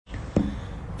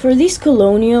For these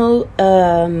colonial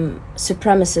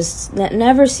supremacists that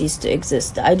never cease to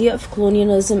exist, the idea of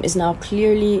colonialism is now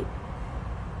clearly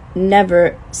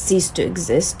never ceased to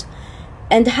exist.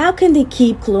 And how can they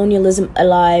keep colonialism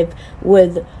alive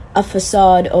with a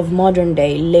facade of modern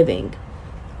day living?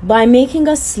 By making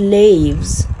us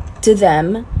slaves to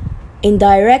them,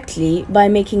 indirectly by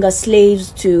making us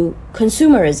slaves to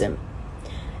consumerism.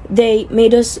 They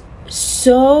made us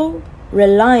so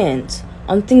reliant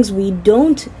on things we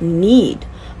don't need,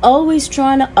 always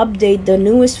trying to update the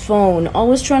newest phone,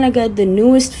 always trying to get the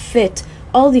newest fit,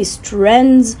 all these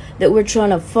trends that we're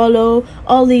trying to follow,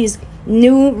 all these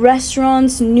new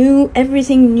restaurants,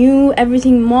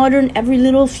 everything modern. Every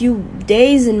little few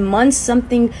days and months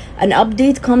an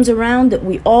update comes around that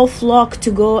we all flock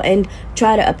to go and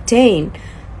try to obtain.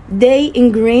 They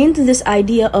ingrained this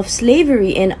idea of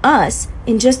slavery in us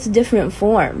in just a different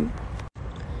form.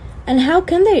 And how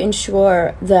can they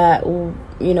ensure that,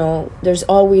 there's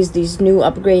always these new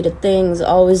upgraded things,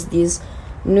 always these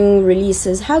new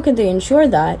releases? How can they ensure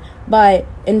that? By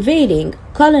invading,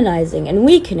 colonizing, and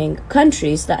weakening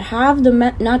countries that have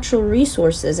the natural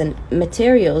resources and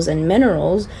materials and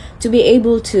minerals to be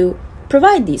able to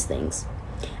provide these things.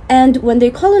 And when they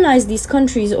colonize these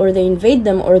countries, or they invade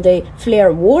them, or they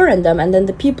flare war in them, and then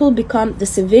the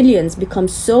civilians become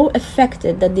so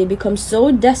affected that they become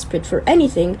so desperate for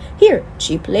anything, here,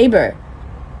 cheap labor.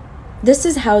 This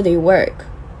is how they work.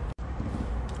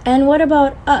 And what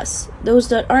about us, those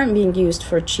that aren't being used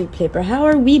for cheap labor? How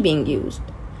are we being used?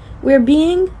 We're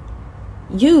being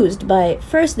used by,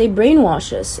 first they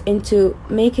brainwash us into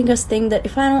making us think that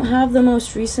if I don't have the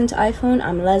most recent iPhone,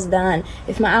 I'm less than.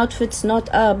 If my outfit's not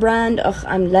a brand,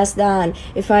 I'm less than.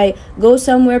 If I go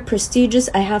somewhere prestigious,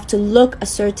 I have to look a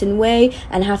certain way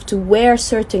and have to wear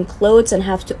certain clothes and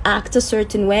have to act a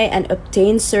certain way and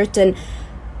obtain certain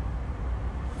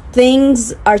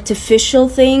things, artificial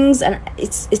things, and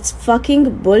it's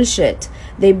fucking bullshit.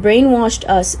 They brainwashed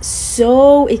us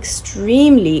so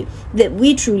extremely that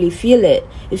we truly feel it.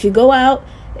 If you go out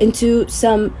into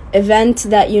some event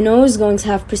that is going to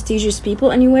have prestigious people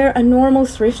and you wear a normal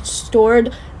thrift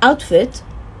stored outfit,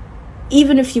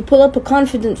 even if you pull up a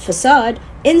confident facade,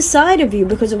 inside of you,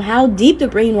 because of how deep the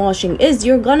brainwashing is,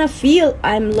 you're gonna feel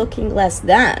I'm looking less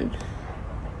than.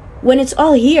 When it's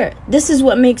all here, this is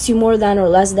what makes you more than or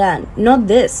less than, not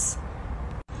this.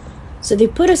 So they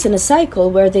put us in a cycle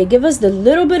where they give us the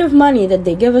little bit of money that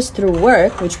they give us through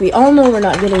work, which we all know we're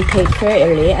not getting paid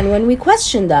fairly, and when we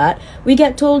question that, we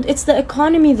get told it's the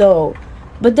economy though.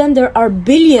 But then there are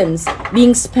billions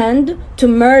being spent to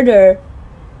murder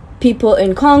people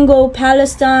in Congo,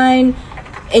 Palestine,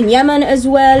 in Yemen as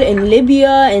well, in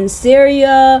Libya, in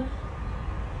Syria.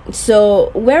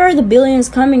 So where are the billions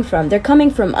coming from? They're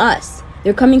coming from us.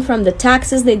 They're coming from the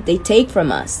taxes that they take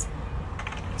from us.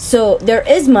 So there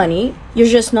is money, you're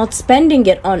just not spending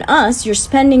it on us, you're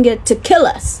spending it to kill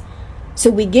us. So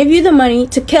we give you the money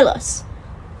to kill us.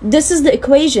 This is the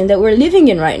equation that we're living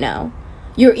in right now.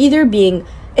 You're either being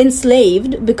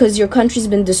enslaved because your country's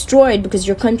been destroyed, because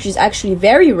your country's actually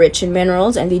very rich in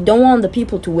minerals and they don't want the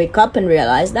people to wake up and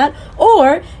realize that,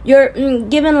 or you're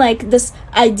given like this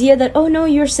idea that, oh no,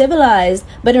 you're civilized,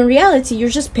 but in reality you're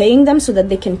just paying them so that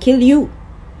they can kill you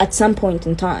at some point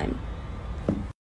in time.